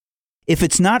If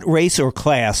it's not race or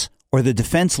class or the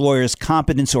defense lawyer's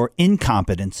competence or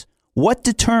incompetence, what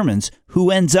determines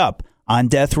who ends up on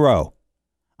death row?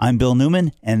 I'm Bill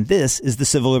Newman, and this is the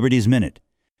Civil Liberties Minute.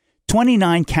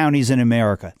 29 counties in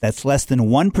America, that's less than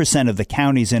 1% of the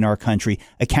counties in our country,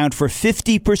 account for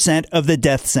 50% of the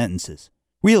death sentences.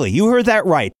 Really, you heard that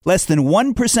right. Less than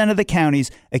 1% of the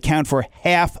counties account for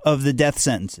half of the death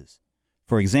sentences.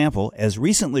 For example, as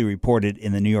recently reported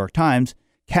in the New York Times,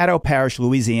 Caddo Parish,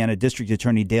 Louisiana District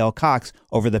Attorney Dale Cox,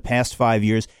 over the past 5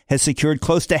 years, has secured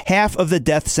close to half of the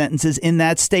death sentences in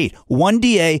that state. One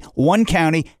DA, one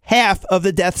county, half of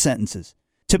the death sentences.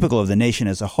 Typical of the nation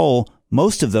as a whole,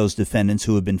 most of those defendants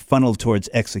who have been funneled towards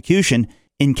execution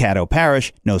in Caddo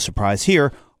Parish, no surprise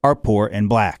here, are poor and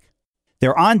black.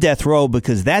 They're on death row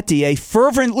because that DA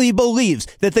fervently believes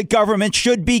that the government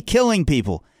should be killing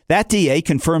people. That DA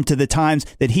confirmed to the Times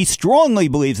that he strongly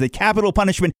believes that capital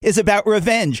punishment is about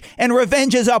revenge, and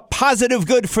revenge is a positive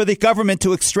good for the government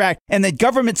to extract, and that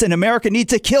governments in America need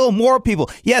to kill more people.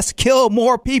 Yes, kill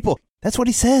more people. That's what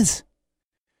he says.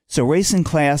 So race and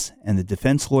class and the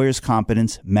defense lawyer's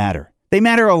competence matter. They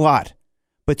matter a lot.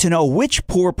 But to know which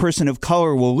poor person of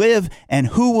color will live and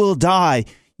who will die,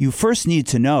 you first need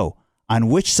to know on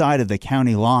which side of the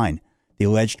county line the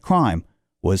alleged crime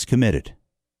was committed.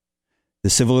 The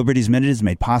Civil Liberties Minute is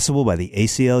made possible by the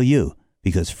ACLU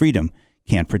because freedom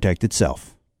can't protect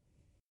itself.